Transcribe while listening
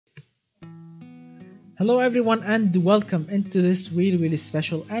Hello everyone and welcome into this really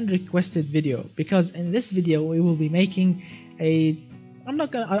special and requested video, because in this video we will be making a I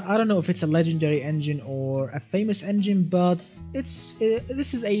don't know if it's a legendary engine or a famous engine, but this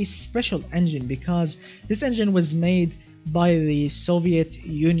is a special engine because this engine was made by the Soviet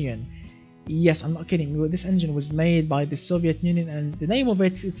Union. Yes, I'm not kidding. This engine was made by the Soviet Union, and the name of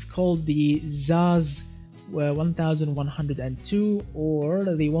it's called the SOHC 1102 or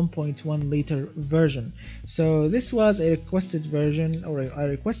the 1.1 liter version. So this was a requested version or a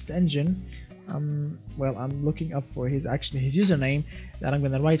requested engine. Well, I'm looking up for his username that I'm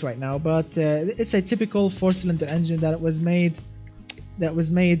gonna write right now, but it's a typical 4-cylinder engine that was made I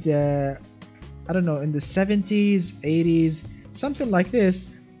don't know, in the 70s, 80s, something like this.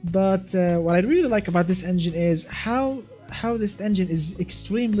 But what I really like about this engine is how this engine is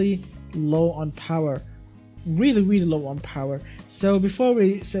extremely low on power, really low on power. So before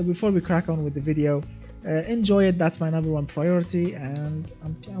we crack on with the video, enjoy it. That's my #1 priority, and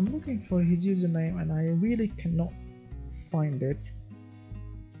I'm looking for his username and I really cannot find it.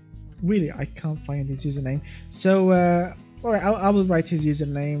 Really, I can't find his username. So alright, I will write his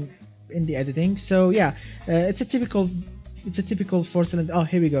username in the editing. So yeah, it's a typical 4-cylinder. Oh,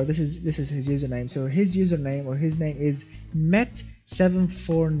 here we go. This is his username. So his username or his name is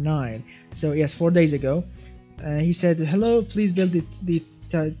Met749. So yes, 4 days ago, he said, "Hello, please build the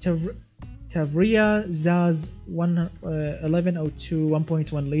Tavria SOHC 1102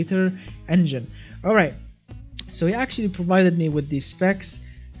 1.1 liter engine." All right. So he actually provided me with these specs,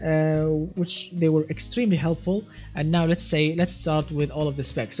 which they were extremely helpful. And now let's start with all of the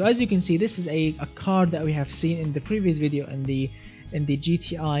specs. So as you can see, this is a car that we have seen in the previous video, in the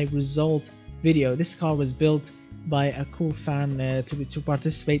GTI result video. This car was built by a cool fan to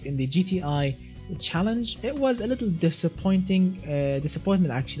participate in the GTI challenge. It was a little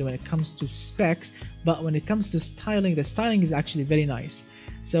disappointment actually when it comes to specs, but when it comes to styling, the styling is actually very nice.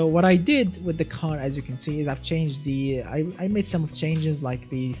 So what I did with the car, as you can see, is I've changed I made some changes, like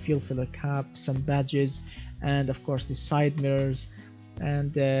the fuel filler cap, some badges, and of course the side mirrors,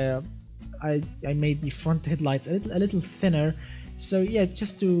 and I made the front headlights a little thinner. So yeah,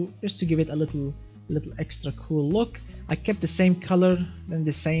 just to give it a little extra cool look. I kept the same color and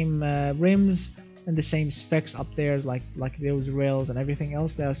the same rims and the same specs up there, like those rails and everything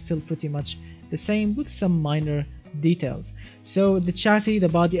else. They are still pretty much the same with some minor details. So the chassis, the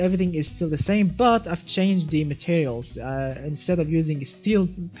body, everything is still the same, but I've changed the materials. Instead of using a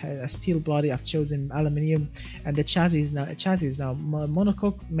steel body, I've chosen aluminium, and the chassis is now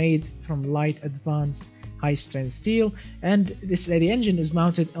monocoque made from light advanced high-strength steel, and the engine is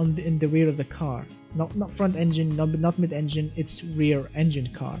mounted in the rear of the car, not front engine, not mid-engine. It's rear engine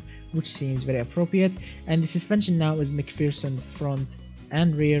car, which seems very appropriate. And the suspension now is McPherson front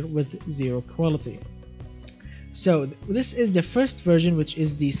and rear with zero quality. So this is the first version, which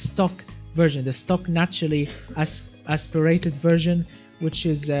is the stock version, the stock naturally aspirated version, which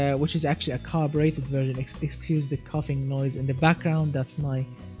is actually a carbureted version. Excuse the coughing noise in the background. That's my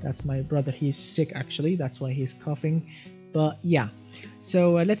brother. He's sick actually, that's why he's coughing. But yeah,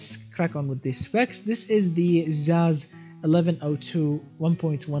 so let's crack on with the specs. This is the SOHC 1102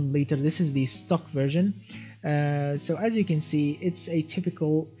 1.1 liter. This is the stock version. So as you can see, it's a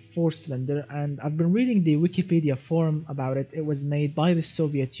typical 4-cylinder, and I've been reading the Wikipedia forum about it. It was made by the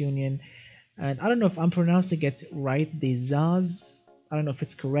Soviet Union, and I don't know if I'm pronouncing it right, the SOHC. I don't know if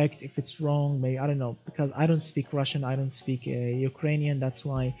it's correct, if it's wrong, maybe, I don't know, because I don't speak Russian, I don't speak Ukrainian. That's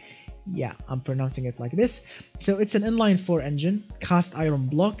why, yeah, I'm pronouncing it like this. So it's an inline 4 engine, cast iron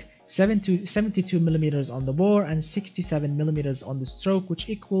block, 72 millimeters on the bore and 67 millimeters on the stroke, which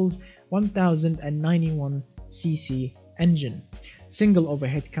equals 1091 cc engine. Single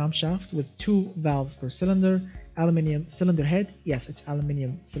overhead camshaft with 2 valves per cylinder, aluminium cylinder head. Yes, it's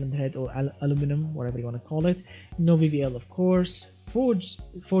aluminium cylinder head, or aluminum, whatever you want to call it. No VVL, of course.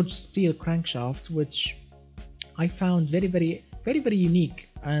 Forged steel crankshaft, which I found very unique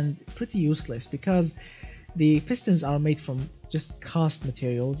and pretty useless, because the pistons are made from just cast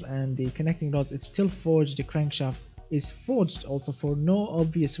materials, and the connecting rods, it's still forged. The crankshaft is forged also for no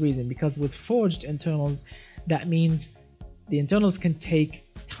obvious reason, because with forged internals, that means the internals can take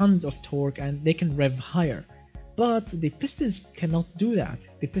tons of torque and they can rev higher. But the pistons cannot do that.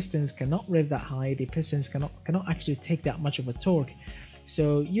 The pistons cannot rev that high. The pistons cannot actually take that much of a torque.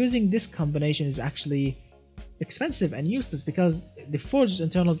 So using this combination is actually expensive and useless, because the forged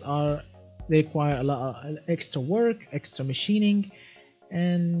internals they require a lot of extra work, extra machining,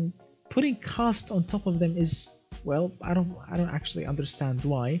 and putting cast on top of them is, well, I don't actually understand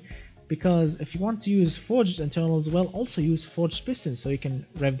why. Because if you want to use forged internals, well, also use forged pistons, so you can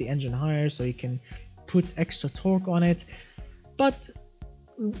rev the engine higher, so you can put extra torque on it. But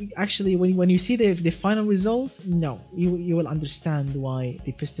actually, when you see the final result, no, you will understand why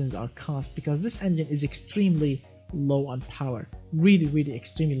the pistons are cast, because this engine is extremely low on power, really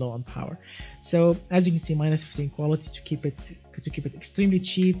extremely low on power. So as you can see, minus 15 quality to keep it extremely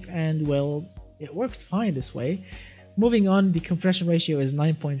cheap, and well, it worked fine this way. Moving on, the compression ratio is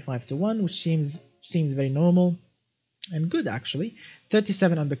 9.5 to 1, which seems very normal and good actually.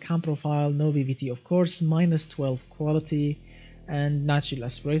 37 on the cam profile, no VVT of course, minus 12 quality, and naturally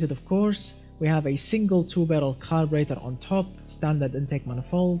aspirated of course. We have a single 2-barrel carburetor on top, standard intake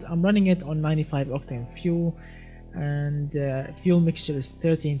manifold. I'm running it on 95 octane fuel, and fuel mixture is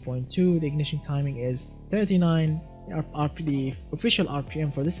 13.2. The ignition timing is 39. The official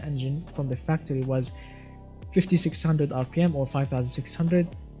RPM for this engine from the factory was 5600 RPM or 5600,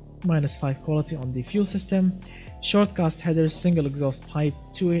 minus 5 quality on the fuel system. Short cast headers, single exhaust pipe,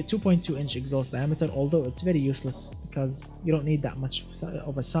 2.2 inch exhaust diameter, although it's very useless because you don't need that much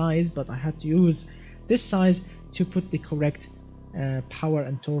of a size, but I had to use this size to put the correct power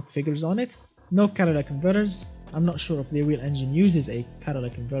and torque figures on it. No catalytic converters. I'm not sure if the real engine uses a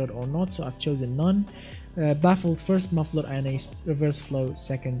catalytic converter or not, so I've chosen none. Baffled first muffler and a reverse flow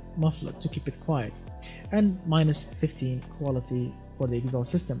second muffler to keep it quiet, and minus 15 quality for the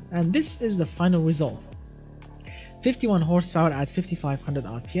exhaust system. And this is the final result: 51 horsepower at 5500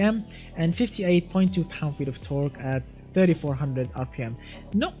 RPM and 58.2 pound-feet of torque at 3400 RPM.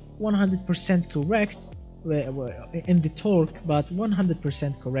 Not 100% correct in the torque, but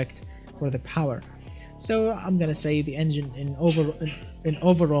 100% correct for the power. So I'm gonna say the engine in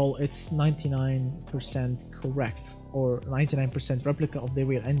overall it's 99% correct, or 99% replica of the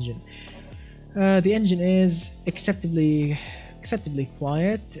real engine. The engine is acceptably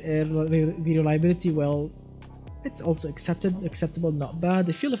quiet. The reliability, well, it's also acceptable, not bad.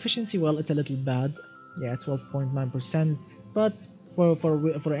 The fuel efficiency, well, it's a little bad, yeah, 12.9%. But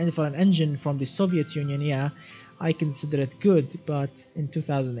for an engine from the Soviet Union, yeah, I consider it good. But in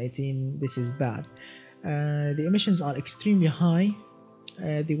 2018, this is bad. The emissions are extremely high.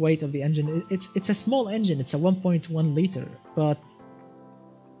 The weight of the engine, it's a small engine. It's a 1.1 liter, but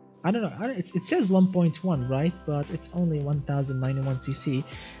I don't know. It says 1.1, right? But it's only 1091 cc,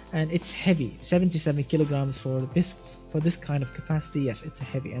 and it's heavy. 77 kilograms for this kind of capacity. Yes, it's a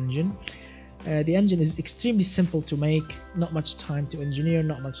heavy engine. The engine is extremely simple to make. Not much time to engineer.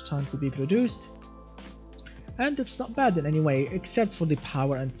 Not much time to be produced. And it's not bad in any way, except for the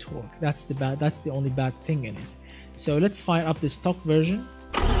power and torque. That's the only bad thing in it. So let's fire up the stock version.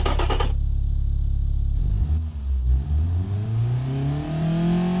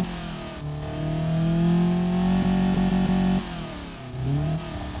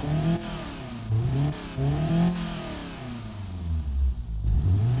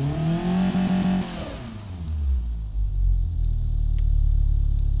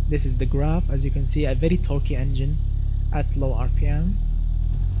 This is the graph. As you can see, a very torquey engine at low RPM.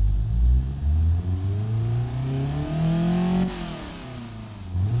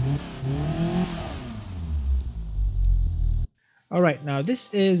 Alright, now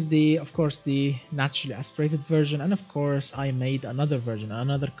this is of course the naturally aspirated version, and of course I made another version,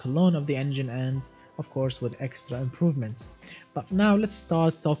 another clone of the engine, and of course with extra improvements. But now let's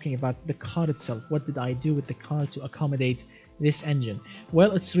start talking about the car itself. What did I do with the car to accommodate this engine?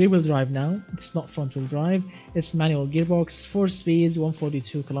 Well, it's rear-wheel drive now. It's not front-wheel drive. It's manual gearbox, 4 speeds,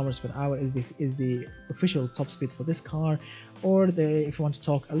 142 kilometers per hour is the official top speed for this car. Or if you want to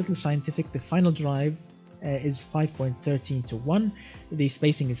talk a little scientific, the final drive is 5.13 to 1. The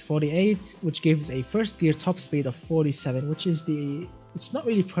spacing is 48, which gives a first gear top speed of 47, which is it's not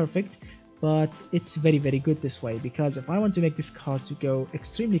really perfect, but it's very good this way, because if I want to make this car to go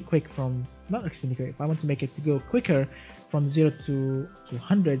extremely quick if I want to make it to go quicker from 0 to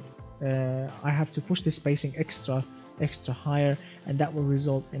 100, I have to push the spacing extra higher, and that will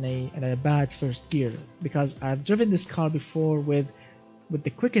result in a bad first gear, because I've driven this car before with the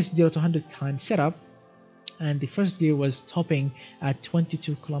quickest 0 to 100 time setup, and the first gear was topping at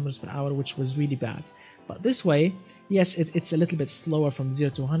 22 kilometers per hour, which was really bad. But this way, yes, it's a little bit slower from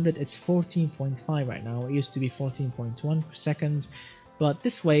 0 to 100. It's 14.5 right now. It used to be 14.1 per second, but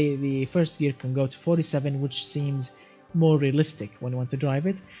this way the first gear can go to 47, which seems more realistic when you want to drive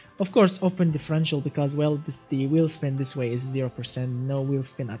it. Of course, open differential, because well, the wheel spin this way is 0%, no wheel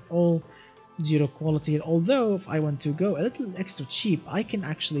spin at all, 0 quality. Although if I want to go a little extra cheap, I can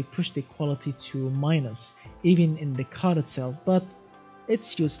actually push the quality to minus even in the car itself, but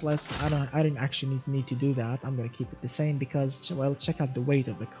it's useless. I don't actually need to do that. I'm gonna keep it the same, because well, check out the weight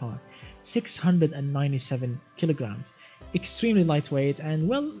of the car, 697 kilograms, extremely lightweight. And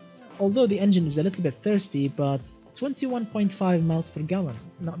well, although the engine is a little bit thirsty, but 21.5 miles per gallon,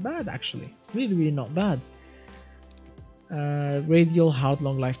 not bad actually, really not bad. Radial hard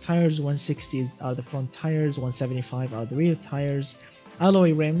long life tires, 160 are the front tires, 175 are the rear tires.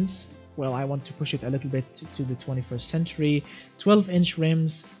 Alloy rims, well, I want to push it a little bit to the 21st century. 12-inch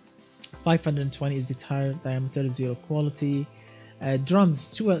rims, 520 is the tire diameter, zero quality. Drums,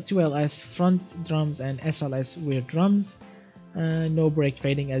 2LS front drums and SLS rear drums. No brake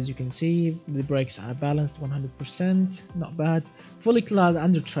fading, as you can see. The brakes are balanced 100%, not bad. Fully clad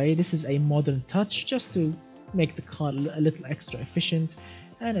under tray, this is a modern touch just to make the car a little extra efficient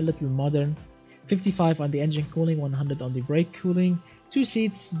and a little modern. 55 on the engine cooling, 100 on the brake cooling. 2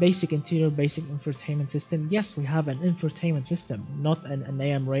 seats, basic interior, basic infotainment system. Yes, we have an infotainment system, not an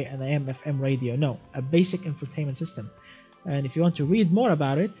AM FM radio, no, a basic infotainment system. And if you want to read more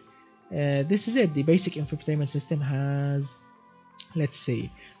about it, this is it. The basic infotainment system has, let's see,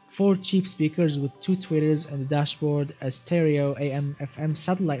 4 cheap speakers with 2 tweeters and the dashboard, a stereo, AM, FM,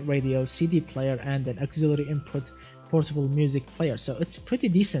 satellite radio, CD player, and an auxiliary input portable music player. So it's pretty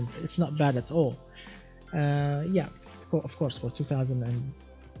decent. It's not bad at all. Yeah, of course, for 2000 and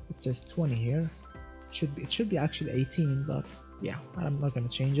it says 20 here. It should be actually 18, but yeah, I'm not gonna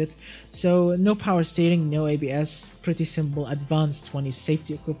change it. So no power steering, no ABS, pretty simple. Advanced 20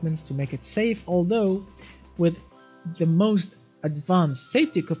 safety equipments to make it safe. Although with the most advanced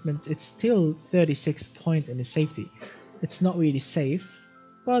safety equipment, it's still 36 point in the safety. It's not really safe,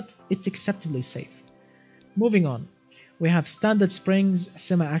 but it's acceptably safe. Moving on, we have standard springs,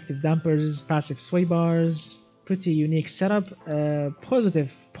 semi-active dampers, passive sway bars, pretty unique setup.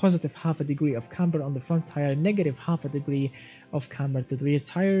 Positive half a degree of camber on the front tire, negative half a degree of camber to the rear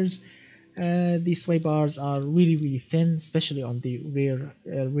tires. These sway bars are really thin, especially on the rear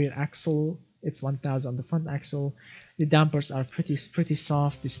axle. It's 1000 on the front axle. The dampers are pretty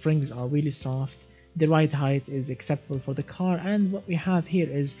soft. The springs are really soft. The ride height is acceptable for the car, and what we have here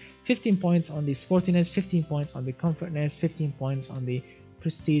is 15 points on the sportiness, 15 points on the comfortness, 15 points on the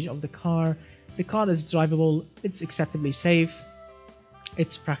prestige of the car. The car is drivable. It's acceptably safe.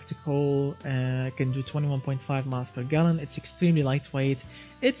 It's practical. Can do 21.5 miles per gallon. It's extremely lightweight.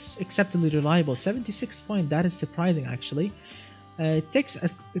 It's acceptably reliable. 76 point. That is surprising actually. It takes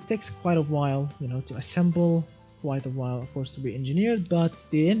quite a while, you know, to assemble, quite a while, of course, to be engineered, but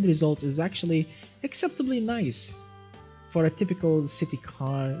the end result is actually acceptably nice for a typical city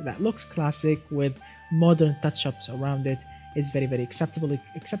car that looks classic with modern touch-ups around it. Is very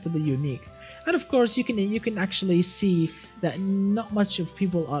acceptably unique. And of course, you can actually see that not much of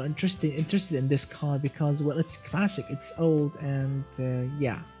people are interested in this car because, well, it's classic, it's old, and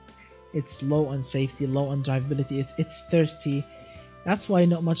yeah, it's low on safety, low on drivability. It's thirsty. That's why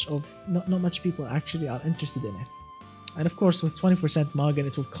not much people actually are interested in it. And of course, with 20% margin,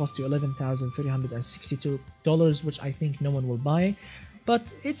 it will cost you $11,362, which I think no one will buy.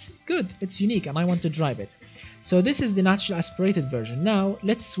 But it's good, it's unique, and I want to drive it. So this is the naturally aspirated version. Now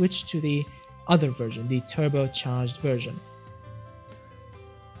let's switch to the other version, the turbocharged version.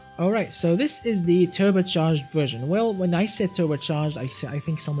 Alright, so this is the turbocharged version. Well, when I said turbocharged, I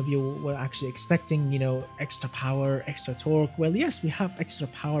think some of you were actually expecting, you know, extra power, extra torque. Well, yes, we have extra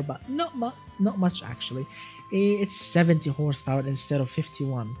power, but not much actually. It's 70 horsepower instead of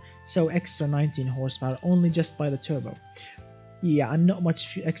 51, so extra 19 horsepower only just by the turbo. Yeah, and not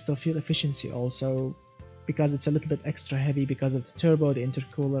much extra fuel efficiency also, because it's a little bit extra heavy because of the turbo, the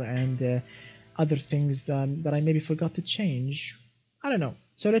intercooler, and other things that I maybe forgot to change. I don't know.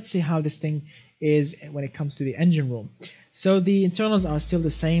 So let's see how this thing is when it comes to the engine room. So the internals are still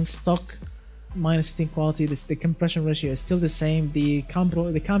the same, stock minus fitting quality. The compression ratio is still the same. The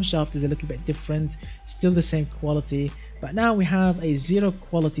camshaft is a little bit different, still the same quality. But now we have a zero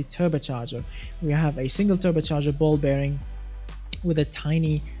quality turbocharger. We have a single turbocharger ball bearing with a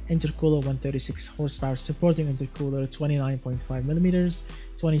tiny intercooler, 136 horsepower supporting intercooler, 29.5 millimeters,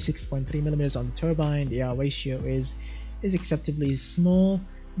 26.3 millimeters on the turbine. The air ratio is acceptably small.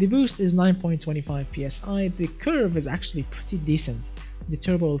 The boost is 9.25 psi. The curve is actually pretty decent. The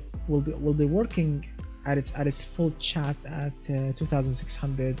turbo will be working at its full chat at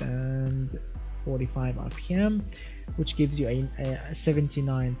 2645 rpm, which gives you a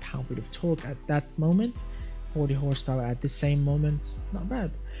 79 pound-feet of torque at that moment, 40 horsepower at the same moment. Not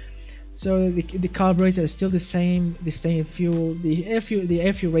bad. So the carburetor is still the same. The same fuel. The air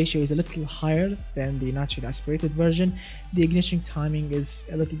fuel ratio is a little higher than the naturally aspirated version. The ignition timing is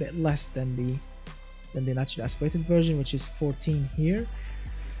a little bit less than the naturally aspirated version, which is 14 here.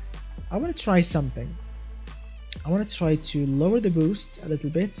 I want to try something. I want to try to lower the boost a little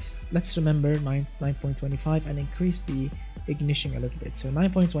bit. Let's remember 9.25 and increase the ignition a little bit. So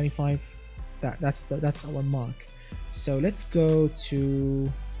 9.25, that's our mark. So let's go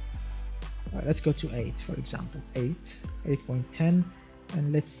to 8, for example, 8.10,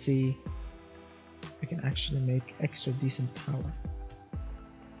 and let's see if we can actually make extra decent power.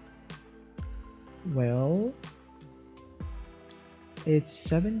 Well, it's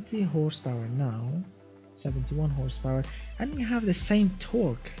 70 horsepower now, 71 horsepower, and we have the same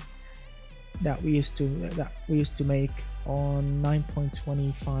torque that we used to make on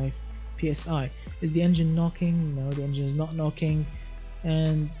 9.25 psi. Is the engine knocking? No, the engine is not knocking,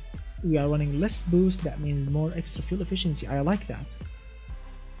 and we are running less boost. That means more extra fuel efficiency. I like that.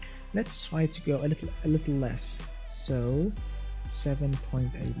 Let's try to go a little less. So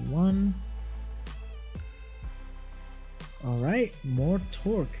 7.81. Alright, more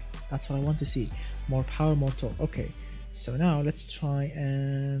torque. That's what I want to see. More power, more torque. Okay, so now let's try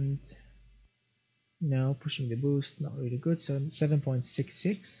and no, pushing the boost, not really good. So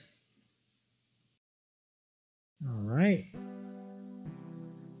 7.66.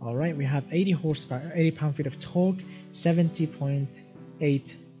 Alright, we have 80 horsepower, 80 pound-feet of torque,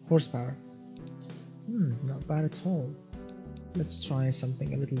 70.8 horsepower. Not bad at all. Let's try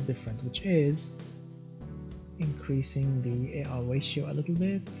something a little different, which is increasing the AR ratio a little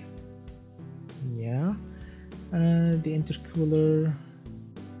bit. Yeah. The intercooler,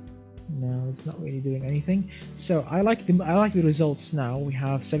 no, it's not really doing anything. So I like the results now. We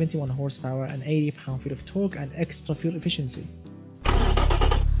have 71 horsepower and 80 pound-feet of torque and extra fuel efficiency.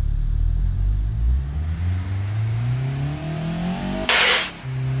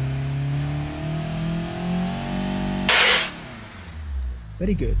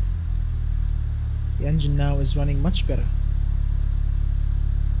 Very good. The engine now is running much better.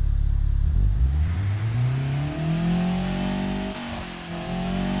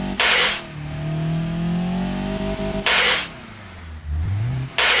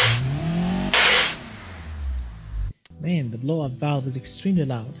 Man, the blow-up valve is extremely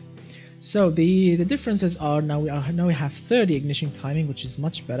loud. So the differences are now we have 30 ignition timing, which is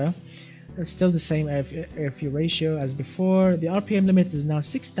much better. It's still the same air fuel ratio as before. The RPM limit is now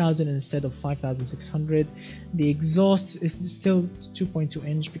 6,000 instead of 5,600. The exhaust is still 2.2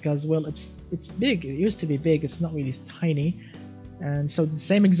 inch because, well, it's big. It used to be big. It's not really tiny. And so the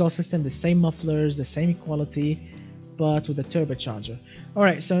same exhaust system, the same mufflers, the same quality, but with a turbocharger. All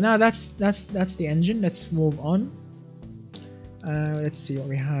right, so now that's the engine. Let's move on. Let's see what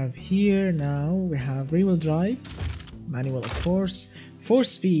we have here. Now we have rear-wheel drive, manual, of course. 4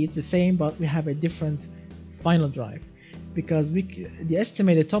 speeds, the same, but we have a different final drive because the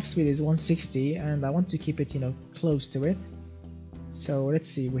estimated top speed is 160, and I want to keep it, close to it. So let's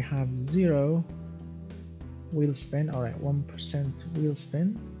see, we have 0 wheel spin. All right, 1% wheel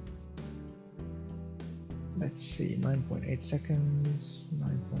spin. Let's see, 9.8 seconds,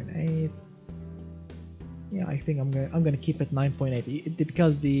 9.8. Yeah, I think I'm gonna keep it 9.8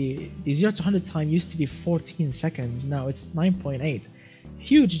 because the 0 to 100 time used to be 14 seconds. Now it's 9.8.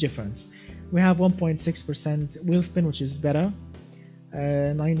 Huge difference. We have 1.6% wheel spin, which is better.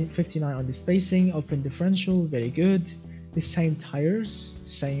 959 on the spacing, open differential, very good. The same tires,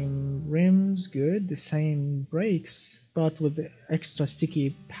 same rims, good. The same brakes, but with the extra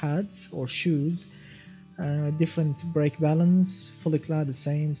sticky pads or shoes. Different brake balance, fully clad, the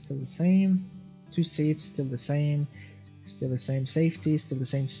same, still the same. 2 seats, still the same safety, still the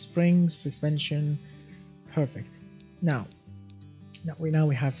same springs, suspension, perfect. Now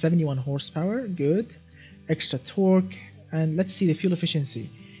we have 71 horsepower, good, extra torque, and let's see the fuel efficiency.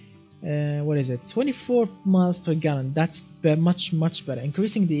 What is it? 24 miles per gallon. That's much better.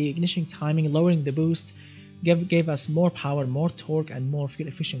 Increasing the ignition timing, lowering the boost, gave us more power, more torque, and more fuel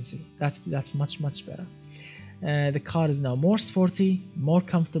efficiency. That's much better. The car is now more sporty, more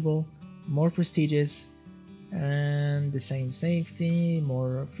comfortable, more prestigious, and the same safety,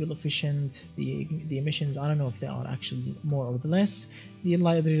 more fuel efficient. The emissions, I don't know if they are actually more or less. The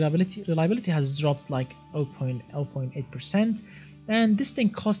reliability has dropped like 0.8%, and this thing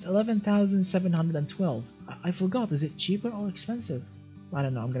cost 11,712. I forgot, is it cheaper or expensive? I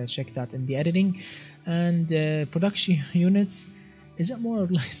don't know, I'm gonna check that in the editing. And production units, is it more or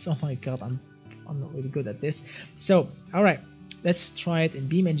less? Oh my god, I'm not really good at this. So all right, let's try it in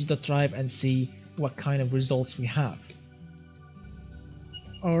BeamNG.drive and see what kind of results we have.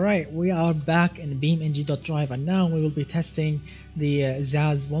 Alright, we are back in BeamNG.drive, and now we will be testing the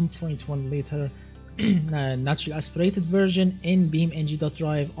ZAZ 1.1 liter naturally aspirated version in beam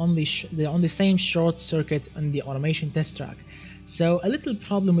ng.drive on the same short circuit on the automation test track. So a little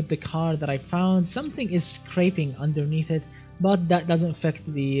problem with the car that I found, something is scraping underneath it, but that doesn't affect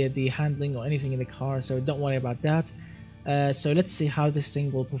the handling or anything in the car, so don't worry about that. So let's see how this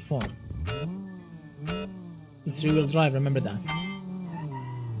thing will perform. It's rear-wheel drive, remember that.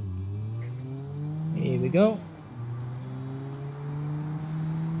 Here we go.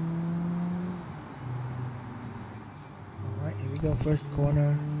 Alright, here we go, first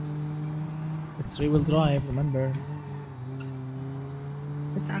corner. It's rear-wheel drive, remember.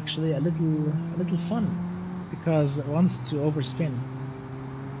 It's actually a little fun because it wants to overspin.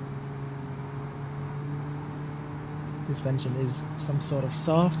 Suspension is some sort of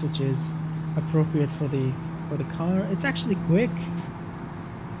soft, which is appropriate for the car. It's actually quick.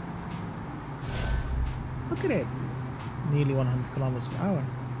 Look at it, nearly 100 kilometers per hour.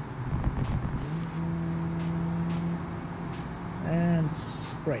 And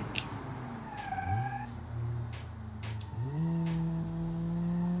brake.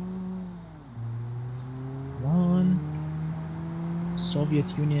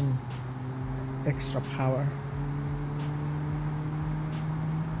 Soviet Union extra power.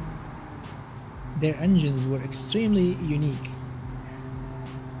 Their engines were extremely unique.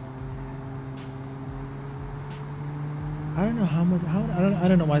 I don't know how much. I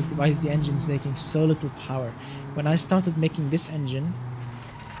don't know why is the engine's making so little power. When I started making this engine,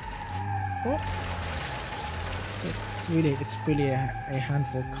 oh, so it's really a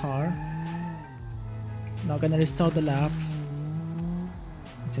handful car. Not gonna restart the lap.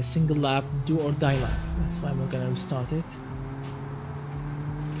 It's a single lap, do or die lap. That's why we're gonna restart it.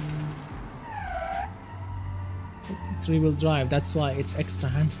 It's rear-wheel drive, that's why it's extra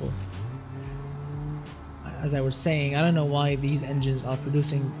handful. As I was saying, I don't know why these engines are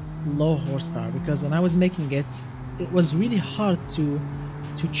producing low horsepower, because when I was making it, it was really hard to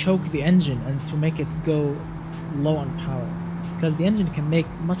choke the engine and to make it go low on power, because the engine can make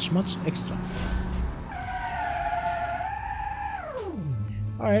much extra.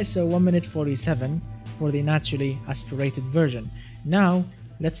 Alright, so 1 minute 47 for the naturally aspirated version. Now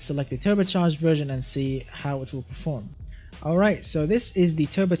let's select the turbocharged version and see how it will perform. Alright, so this is the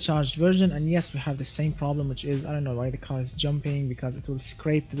turbocharged version, and yes, we have the same problem, which is, I don't know why the car is jumping, because it will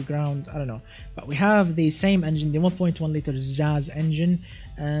scrape to the ground, I don't know. But we have the same engine, the 1.1 liter ZAZ engine,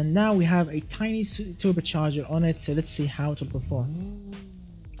 and now we have a tiny turbocharger on it, so let's see how it will perform.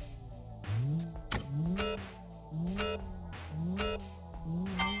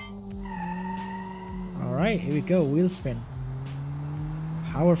 Alright, here we go, wheel spin.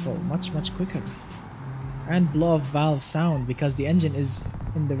 Powerful, much quicker. And blow-off valve sound, because the engine is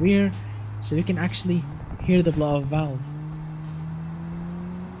in the rear, so you can actually hear the blow-off valve.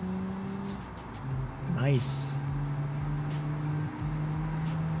 Nice.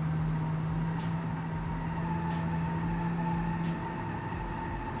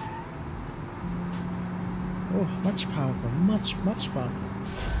 Oh, much powerful, much powerful.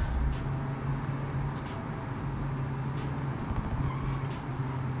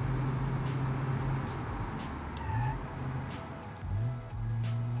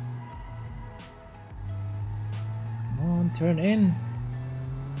 Turn in.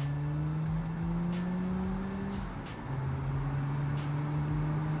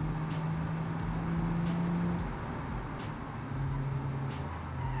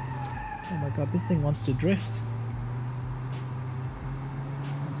 Oh my god, this thing wants to drift.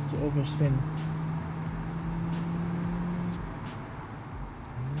 Wants to overspin.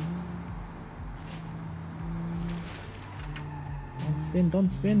 Don't spin, don't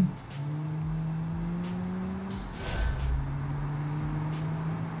spin.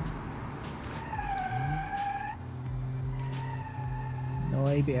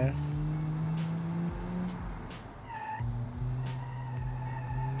 ABS.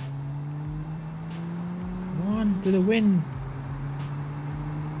 Come on, to the win.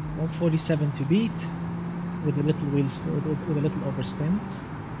 147 to beat with a little with a little overspin.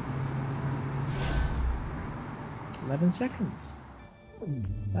 11 seconds.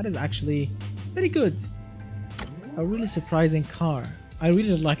 That is actually very good. A really surprising car. I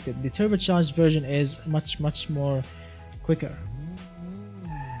really liked it. The turbocharged version is much more quicker.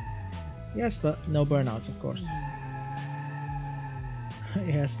 Yes, but no burnouts, of course.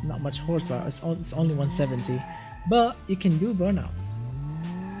 Yes, not much horsepower. It's only 170, but you can do burnouts,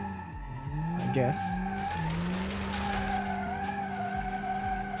 I guess.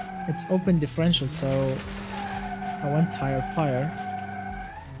 It's open differential, so I won't tire fire,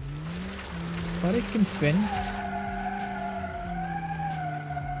 but it can spin.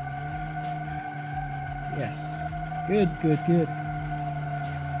 Good, good, good.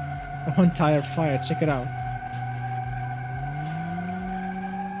 On tire fire, check it out.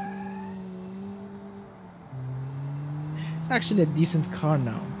 It's actually a decent car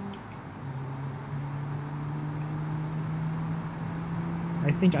now.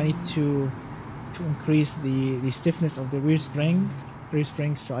 I think I need to increase the stiffness of the rear spring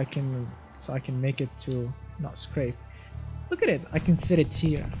so I can make it to not scrape. Look at it, I can fit it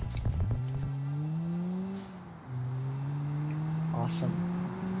here. Awesome.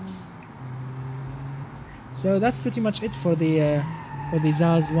 So that's pretty much it for the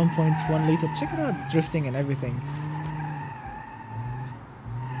Zaz 1.1 liter. Check it out, drifting and everything.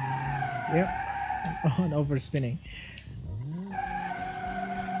 Yep, on overspinning.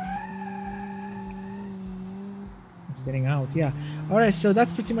 Spinning out, yeah. Alright, so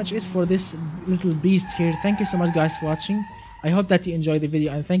that's pretty much it for this little beast here. Thank you so much guys for watching. I hope that you enjoyed the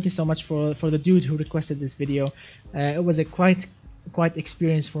video, and thank you so much for the dude who requested this video. It was a quite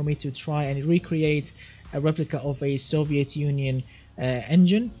experience for me to try and recreate a replica of a Soviet Union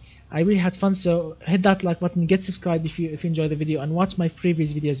engine. I really had fun, so hit that like button, get subscribed if you enjoyed the video, and watch my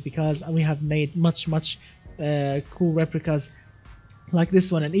previous videos because we have made much cool replicas like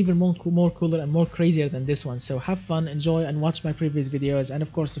this one, and even more cooler and more crazier than this one. So have fun, enjoy, and watch my previous videos. And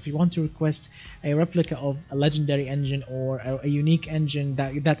of course, if you want to request a replica of a legendary engine or a unique engine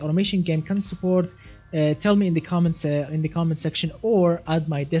that automation game can support, tell me in the comments in the comment section, or add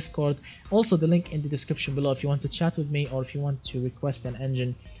my Discord. Also the link in the description below if you want to chat with me, or if you want to request an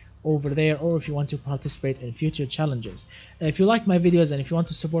engine over there, or if you want to participate in future challenges. If you like my videos and if you want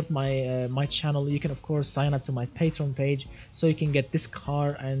to support my my channel, you can of course sign up to my Patreon page, so you can get this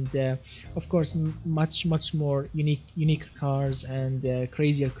car and of course much more unique cars and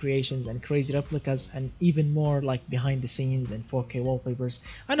crazier creations and crazy replicas, and even more like behind the scenes and 4K wallpapers.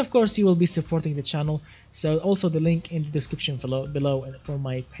 And of course you will be supporting the channel, so also the link in the description below for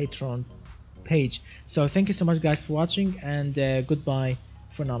my Patreon page. So thank you so much guys for watching, and goodbye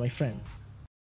for now, my friends.